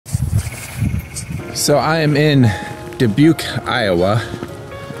So I am in Dubuque, Iowa,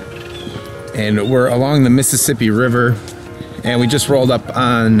 and we're along the Mississippi River, and we just rolled up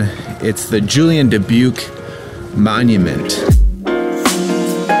on, it's the Julian Dubuque Monument.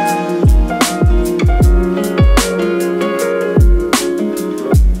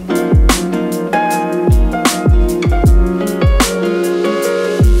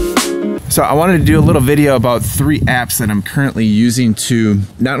 So I wanted to do a little video about 3 apps that I'm currently using to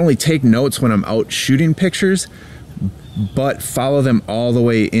not only take notes when I'm out shooting pictures, but follow them all the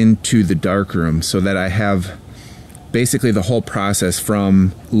way into the darkroom so that I have basically the whole process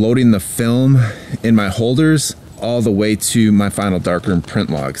from loading the film in my holders all the way to my final darkroom print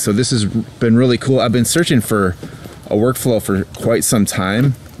log. So this has been really cool. I've been searching for a workflow for quite some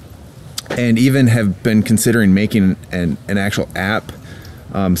time and even have been considering making an actual app.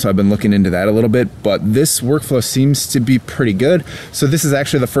 So I've been looking into that a little bit, but this workflow seems to be pretty good. So this is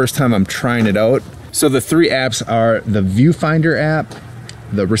actually the first time I'm trying it out. So the 3 apps are the Viewfinder app,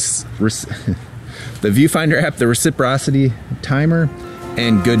 the Viewfinder app, the Reciprocity Timer,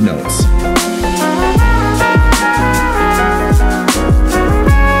 and Good Notes.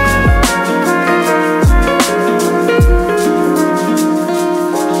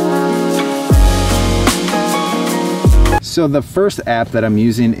 So the first app that I'm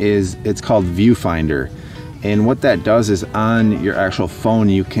using it's called Viewfinder, and what that does is on your actual phone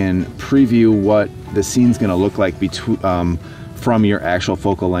you can preview what the scene's going to look like from your actual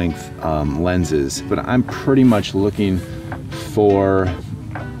focal length lenses. But I'm pretty much looking for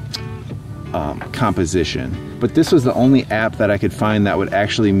composition. But this was the only app that I could find that would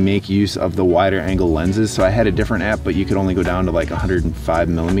actually make use of the wider angle lenses. So I had a different app, but you could only go down to like 105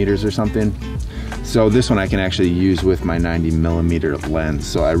 millimeters or something. So this one I can actually use with my 90 millimeter lens.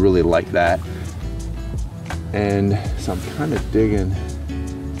 So I really like that. And so I'm kind of digging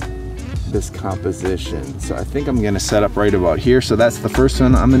this composition. So I think I'm gonna set up right about here. So that's the first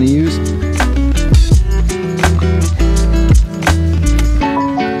one I'm gonna use.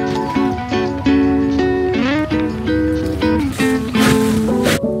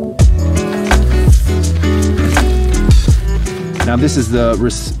 Now this is the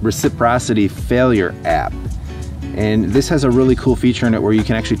Reciprocity Failure app, and this has a really cool feature in it where you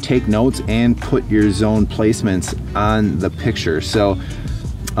can actually take notes and put your zone placements on the picture. So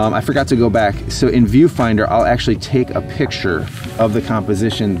I forgot to go back. So in Viewfinder, I'll actually take a picture of the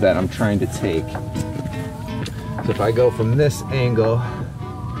composition that I'm trying to take. So if I go from this angle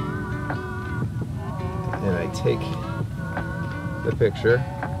and I take the picture,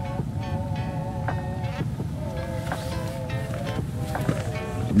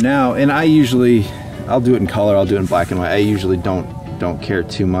 now, and I'll do it in color, I'll do it in black and white. I usually don't care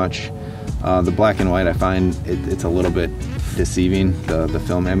too much. The black and white, I find it's a little bit deceiving, the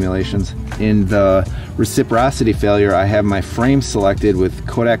film emulations. In the Reciprocity Failure, I have my frame selected with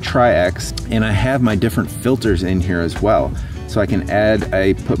Kodak Tri-X, and I have my different filters in here as well. So I can add,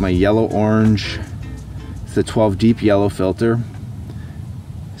 I put my yellow orange, it's the 12 deep yellow filter.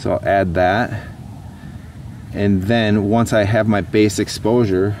 So I'll add that. And then once I have my base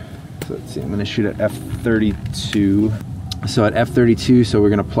exposure, so let's see, I'm gonna shoot at f32. So at f32, so we're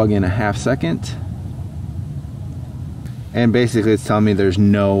gonna plug in a ½ second. And basically it's telling me there's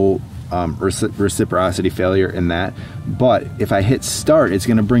no reciprocity failure in that. But if I hit start, it's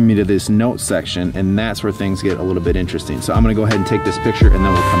gonna bring me to this note section, and that's where things get a little bit interesting. So I'm gonna go ahead and take this picture and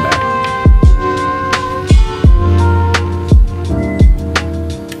then we'll come back.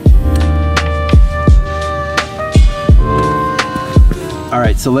 All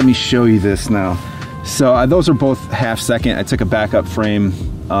right, so let me show you this now. So those are both ½ second. I took a backup frame.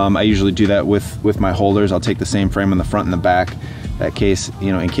 I usually do that with my holders. I'll take the same frame in the front and the back. That case,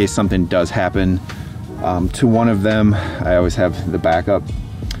 you know, in case something does happen to one of them, I always have the backup.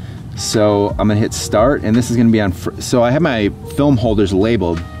 So I'm gonna hit start, and this is gonna be on, so I have my film holders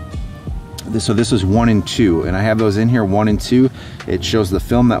labeled. So this was 1 and 2, and I have those in here, 1 and 2. It shows the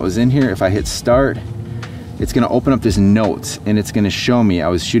film that was in here. If I hit start, it's gonna open up this notes, and it's gonna show me I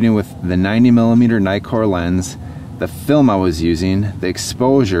was shooting with the 90 millimeter Nikkor lens, the film I was using, the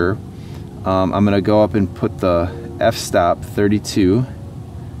exposure. I'm gonna go up and put the f-stop 32.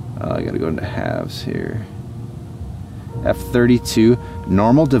 I gotta go into halves here. f32,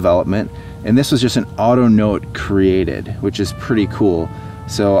 normal development, and this was just an auto note created, which is pretty cool.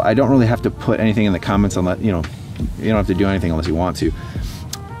 So I don't really have to put anything in the comments unless, you know, you don't have to do anything unless you want to.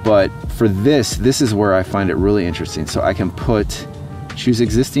 But for this is where I find it really interesting. So I can choose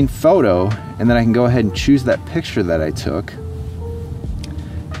existing photo, and then I can go ahead and choose that picture that I took.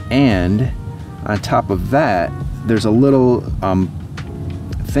 And on top of that, there's a little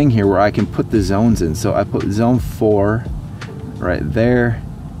thing here where I can put the zones in. So I put zone 4 right there.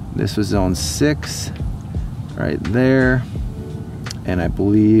 This was zone 6 right there. And I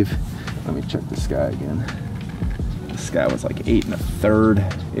believe, let me check the sky again. The sky was like 8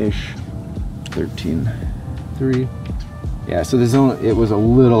 1/3-ish, 13.3. Yeah, so the zone, it was a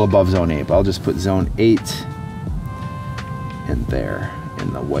little above zone 8, but I'll just put zone 8 in there,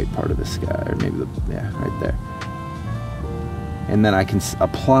 in the white part of the sky, or maybe yeah, right there. And then I can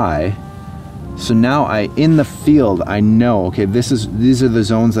apply. So now in the field, I know, okay, these are the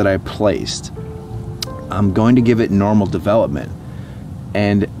zones that I placed. I'm going to give it normal development.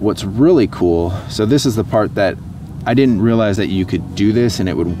 And what's really cool, so this is the part that I didn't realize that you could do this and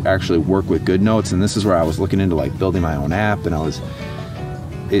it would actually work with GoodNotes. And this is where I was looking into like building my own app, and I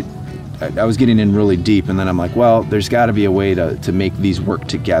was getting in really deep. And then I'm like, well, there's got to be a way to make these work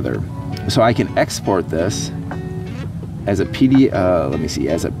together. So I can export this as a PDF. Let me see,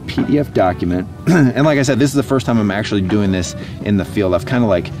 as a PDF document. And like I said, this is the first time I'm actually doing this in the field. I've kind of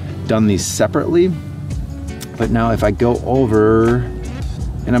like done these separately, but now if I go over.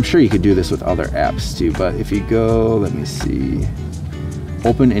 And I'm sure you could do this with other apps too, but if you go, let me see,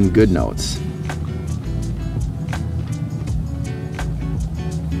 open in GoodNotes.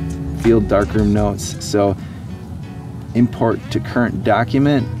 Field Darkroom notes. So import to current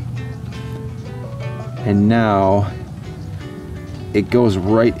document. And now it goes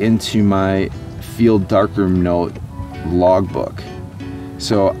right into my Field Darkroom note logbook.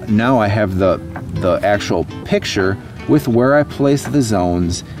 So now I have the actual picture with where I placed the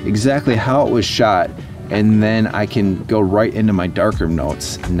zones, exactly how it was shot, and then I can go right into my Darkroom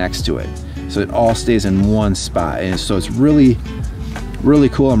notes next to it. So it all stays in one spot, and so it's really, really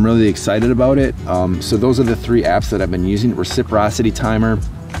cool. I'm really excited about it. So those are the 3 apps that I've been using: Reciprocity Timer,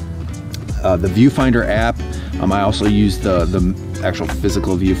 the Viewfinder app. I also use the actual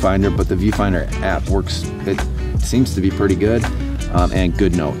physical viewfinder, but the Viewfinder app works, it seems to be pretty good. And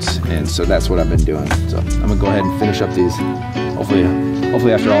GoodNotes, and so that's what I've been doing. So I'm gonna go ahead and finish up these. Hopefully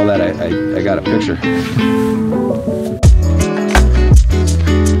after all that I got a picture.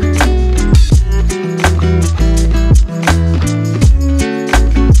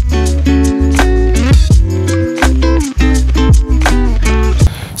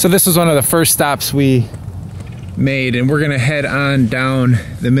 So this was one of the first stops we made, and we're gonna head on down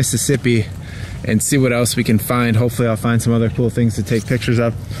the Mississippi and see what else we can find. Hopefully I'll find some other cool things to take pictures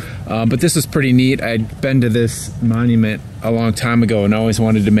of. But this is pretty neat. I'd been to this monument a long time ago and always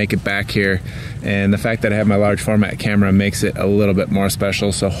wanted to make it back here. And the fact that I have my large format camera makes it a little bit more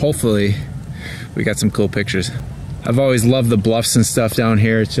special. So hopefully we got some cool pictures. I've always loved the bluffs and stuff down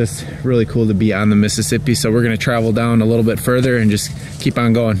here. It's just really cool to be on the Mississippi. So we're gonna travel down a little bit further and just keep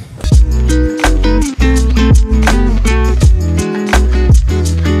on going.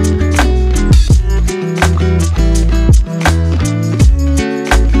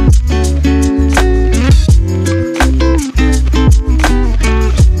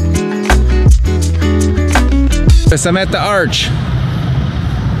 I'm at the arch.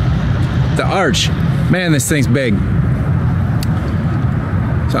 The arch. Man, this thing's big.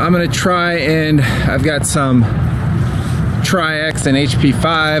 So I'm gonna try, and I've got some Tri-X and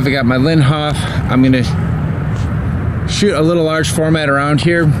HP5. I got my Linhof. I'm gonna shoot a little large format around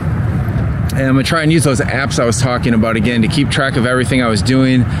here. And I'm gonna try and use those apps I was talking about again to keep track of everything I was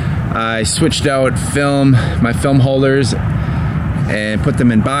doing. I switched out my film holders, and put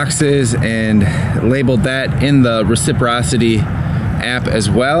them in boxes and labeled that in the Reciprocity app as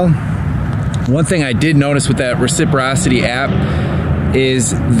well. One thing I did notice with that Reciprocity app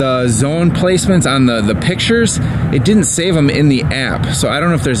is the zone placements on the pictures. It didn't save them in the app. So I don't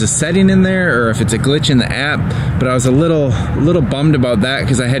know if there's a setting in there or if it's a glitch in the app, but I was a little bummed about that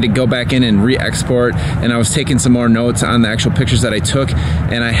because I had to go back in and re-export, and I was taking some more notes on the actual pictures that I took,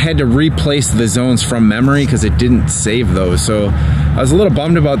 and I had to replace the zones from memory because it didn't save those. So I was a little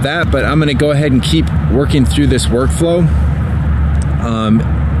bummed about that, but I'm gonna go ahead and keep working through this workflow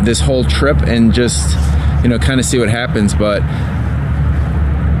this whole trip and just, you know, kind of see what happens. But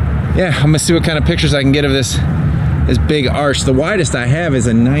yeah, I'm gonna see what kind of pictures I can get of this big arch. The widest I have is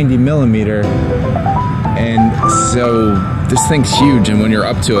a 90mm, and so this thing's huge, and when you're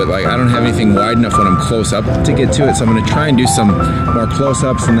up to it, like, I don't have anything wide enough when I'm close up to get to it, so I'm gonna try and do some more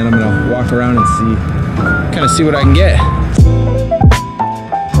close-ups, and then I'm gonna walk around and kind of see what I can get.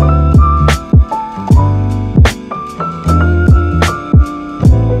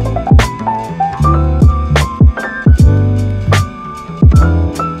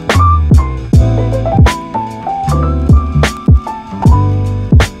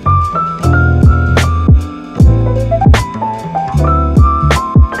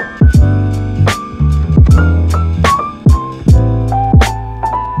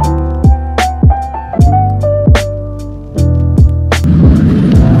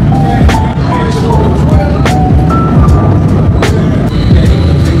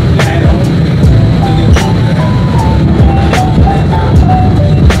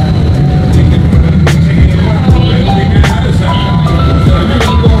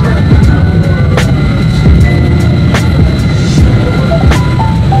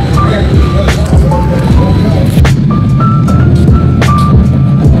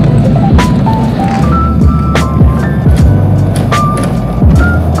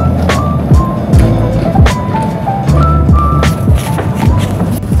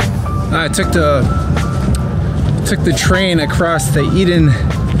 I took the train across the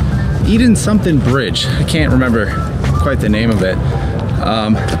Eden something bridge. I can't remember quite the name of it.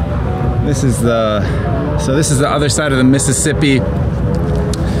 This is the other side of the Mississippi.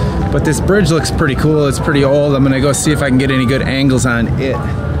 But this bridge looks pretty cool. It's pretty old. I'm gonna go see if I can get any good angles on it.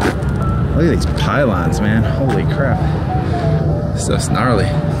 Look at these pylons, man. Holy crap. Stuff's gnarly.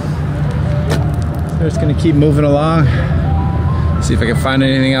 I'm just gonna keep moving along. See if I can find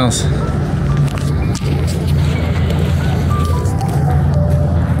anything else.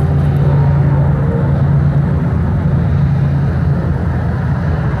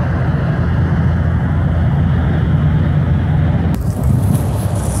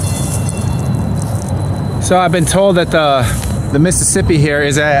 So I've been told that the Mississippi here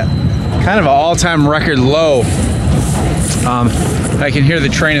is at kind of an all-time record low. I can hear the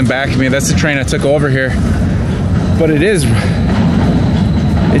train in back of me. That's the train I took over here. But it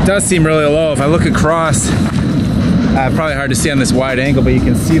does seem really low. If I look across, probably hard to see on this wide angle, but you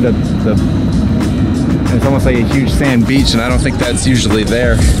can see it's almost like a huge sand beach, and I don't think that's usually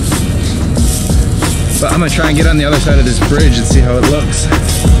there. But I'm gonna try and get on the other side of this bridge and see how it looks.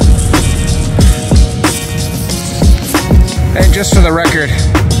 And just for the record,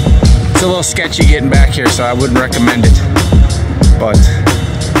 it's a little sketchy getting back here, so I wouldn't recommend it. But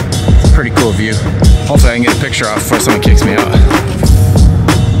it's a pretty cool view. Hopefully I can get a picture off before someone kicks me out.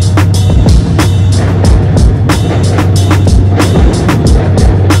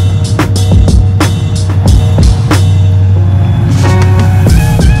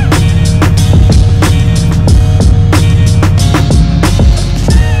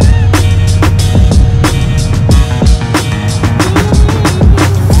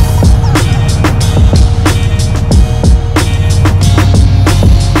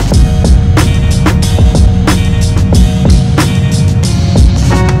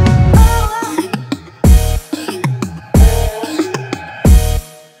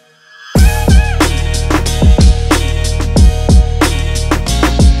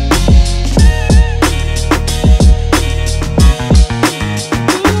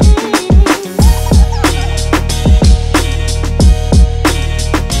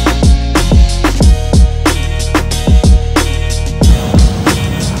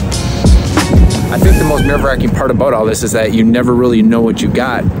 Nerve-wracking part about all this is that you never really know what you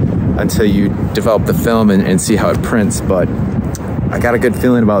got until you develop the film and see how it prints. But I got a good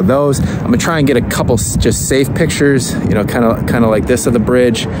feeling about those. I'm gonna try and get a couple just safe pictures, you know, kind of like this of the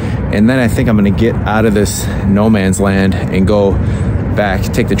bridge, and then I think I'm gonna get out of this no man's land and go back,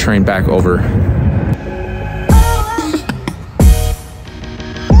 take the train back over.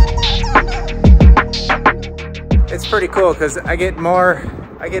 It's pretty cool because I get more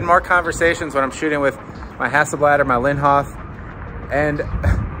conversations when I'm shooting with my Hasselblad or my Linhof, and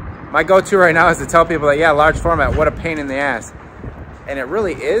my go-to right now is to tell people that, yeah, large format, what a pain in the ass. And it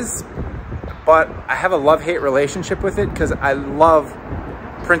really is, but I have a love-hate relationship with it because I love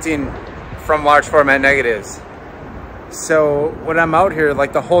printing from large format negatives. So when I'm out here,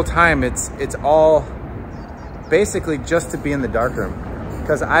 like the whole time, it's all basically just to be in the darkroom,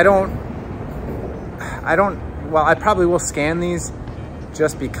 because well, I probably will scan these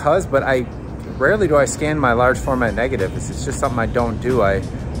just because, but rarely do I scan my large format negatives. It's just something I don't do. I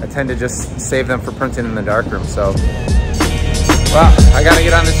tend to just save them for printing in the darkroom. So, well, I gotta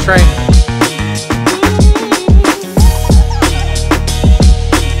get on this train.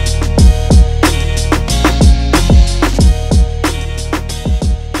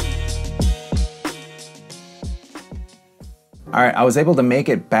 All right, I was able to make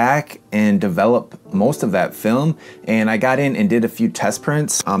it back and develop most of that film, and I got in and did a few test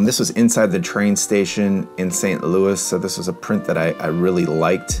prints. This was inside the train station in St. Louis, so this was a print that I really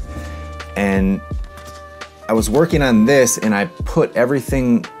liked. And I was working on this, and I put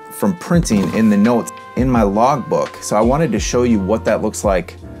everything from printing in the notes in my logbook. So I wanted to show you what that looks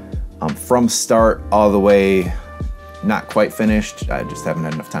like from start all the way, not quite finished. I just haven't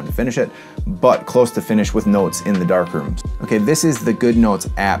had enough time to finish it, but close to finish with notes in the darkrooms. Okay, this is the Good Notes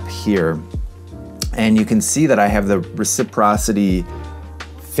app here. And you can see that I have the reciprocity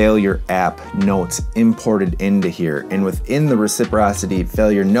failure app notes imported into here. And within the reciprocity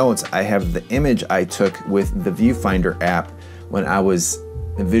failure notes, I have the image I took with the viewfinder app when I was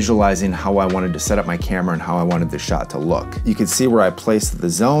visualizing how I wanted to set up my camera and how I wanted the shot to look. You can see where I placed the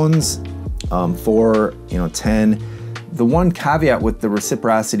zones, 4, 10. The one caveat with the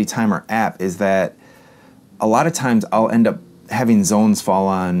reciprocity timer app is that a lot of times I'll end up having zones fall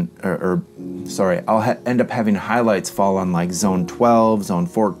on, I'll end up having highlights fall on like zone 12, zone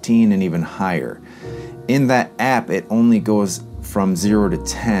 14, and even higher. In that app, it only goes from 0 to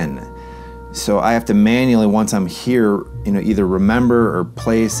 10. So I have to manually, once I'm here, you know, either remember or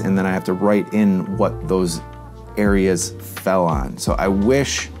place, and then I have to write in what those areas fell on. So I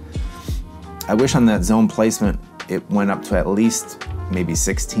wish on that zone placement it went up to at least maybe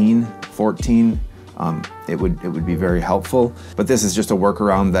 16, 14. It would be very helpful. But this is just a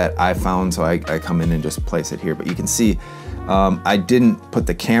workaround that I found, so I come in and just place it here. But you can see I didn't put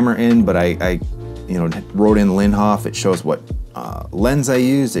the camera in, but I you know, wrote in Linhof. It shows what lens I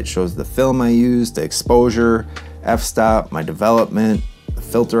used, it shows the film I used, the exposure, f-stop, my development, the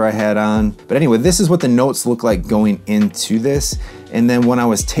filter I had on. But anyway, this is what the notes look like going into this. And then when I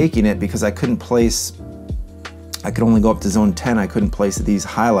was taking it, because I could only go up to zone 10, I couldn't place these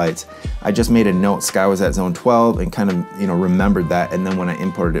highlights. I just made a note, Sky was at zone 12, and kind of, you know, remembered that, and then when I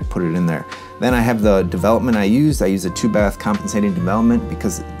imported it, put it in there. Then I have the development I used. I used a 2-bath compensating development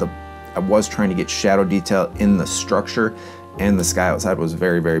because I was trying to get shadow detail in the structure, and the sky outside was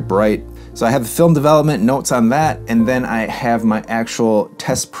very, very bright. So I have the film development, notes on that, and then I have my actual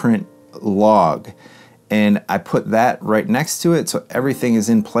test print log. And I put that right next to it, so everything is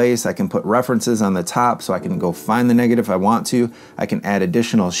in place. I can put references on the top, so I can go find the negative if I want to. I can add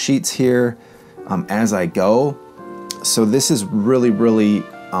additional sheets here as I go. So this is really, really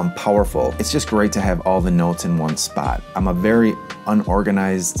powerful. It's just great to have all the notes in one spot. I'm a very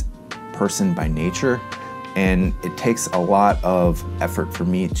unorganized person by nature, and it takes a lot of effort for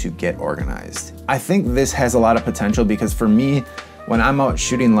me to get organized. I think this has a lot of potential because for me, when I'm out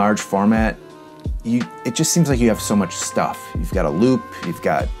shooting large format, it just seems like you have so much stuff. You've got a loop, you've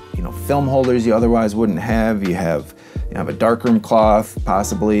got, you know, film holders you otherwise wouldn't have, you have a darkroom cloth,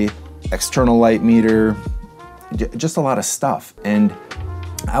 possibly, external light meter, just a lot of stuff. And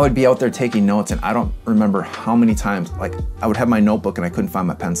I would be out there taking notes, and I don't remember how many times, like, I would have my notebook and I couldn't find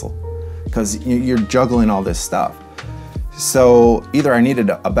my pencil because you're juggling all this stuff. So either I needed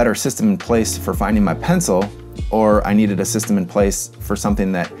a better system in place for finding my pencil, or I needed a system in place for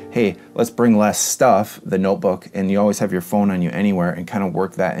something that, hey, let's bring less stuff, the notebook, and you always have your phone on you anywhere, and kind of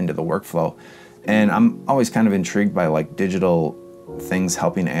work that into the workflow. And I'm always kind of intrigued by like digital things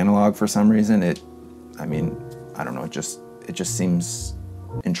helping analog for some reason. I mean, I don't know, it just seems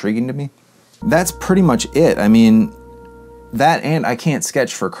intriguing to me. That's pretty much it. I mean, that, and I can't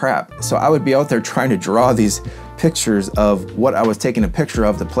sketch for crap. So I would be out there trying to draw these pictures of what I was taking a picture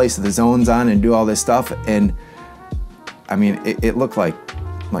of, to place the zones on and do all this stuff. And I mean, it looked like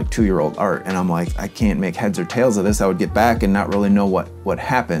 2-year-old art. And I'm like, I can't make heads or tails of this. I would get back and not really know what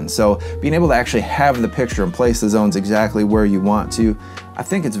happened. So being able to actually have the picture and place the zones exactly where you want to, I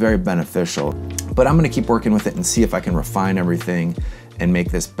think it's very beneficial. But I'm gonna keep working with it and see if I can refine everything and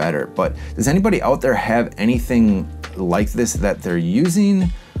make this better. But does anybody out there have anything like this that they're using,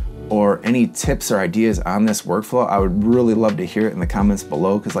 or any tips or ideas on this workflow? I would really love to hear it in the comments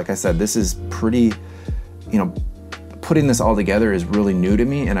below, because like I said, this is pretty, you know, putting this all together is really new to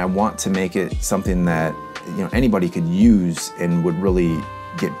me, and I want to make it something that, you know, anybody could use and would really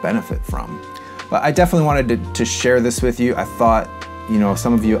get benefit from. But I definitely wanted to share this with you. I thought, you know,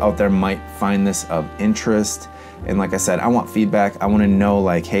 some of you out there might find this of interest. And like I said, I want feedback. I want to know,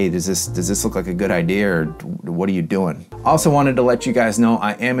 like, hey, does this look like a good idea, or what are you doing? Also wanted to let you guys know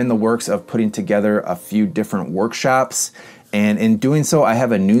I am in the works of putting together a few different workshops. And in doing so, I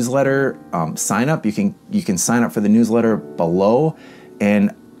have a newsletter sign up. You can sign up for the newsletter below.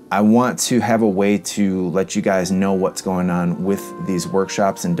 And I want to have a way to let you guys know what's going on with these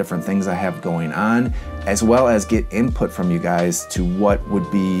workshops and different things I have going on, as well as get input from you guys to what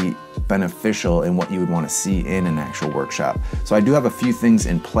would be beneficial and what you would want to see in an actual workshop. So I do have a few things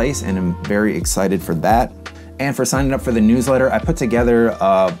in place, and I'm very excited for that. And for signing up for the newsletter, I put together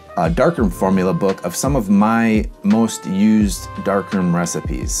a darkroom formula book of some of my most used darkroom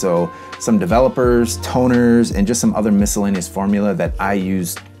recipes. So some developers, toners, and just some other miscellaneous formula that I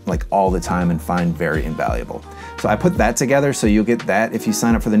use like all the time and find very invaluable. So I put that together, so you'll get that if you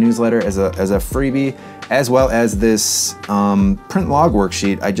sign up for the newsletter as a freebie, as well as this print log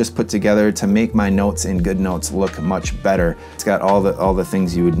worksheet I just put together to make my notes in GoodNotes look much better. It's got all the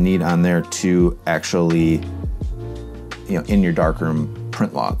things you would need on there to actually, you know, in your darkroom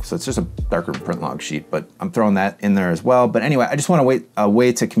print log. So it's just a darkroom print log sheet, but I'm throwing that in there as well. But anyway, I just want to a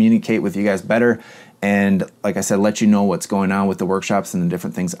way to communicate with you guys better. And like I said, let you know what's going on with the workshops and the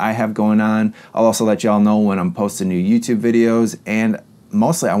different things I have going on. I'll also let y'all know when I'm posting new YouTube videos, and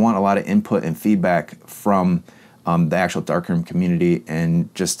mostly I want a lot of input and feedback from the actual darkroom community,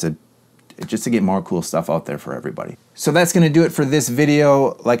 and just to get more cool stuff out there for everybody. So that's gonna do it for this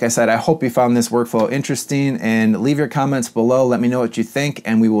video. Like I said, I hope you found this workflow interesting, and leave your comments below. Let me know what you think,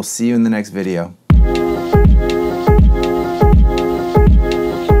 and we will see you in the next video.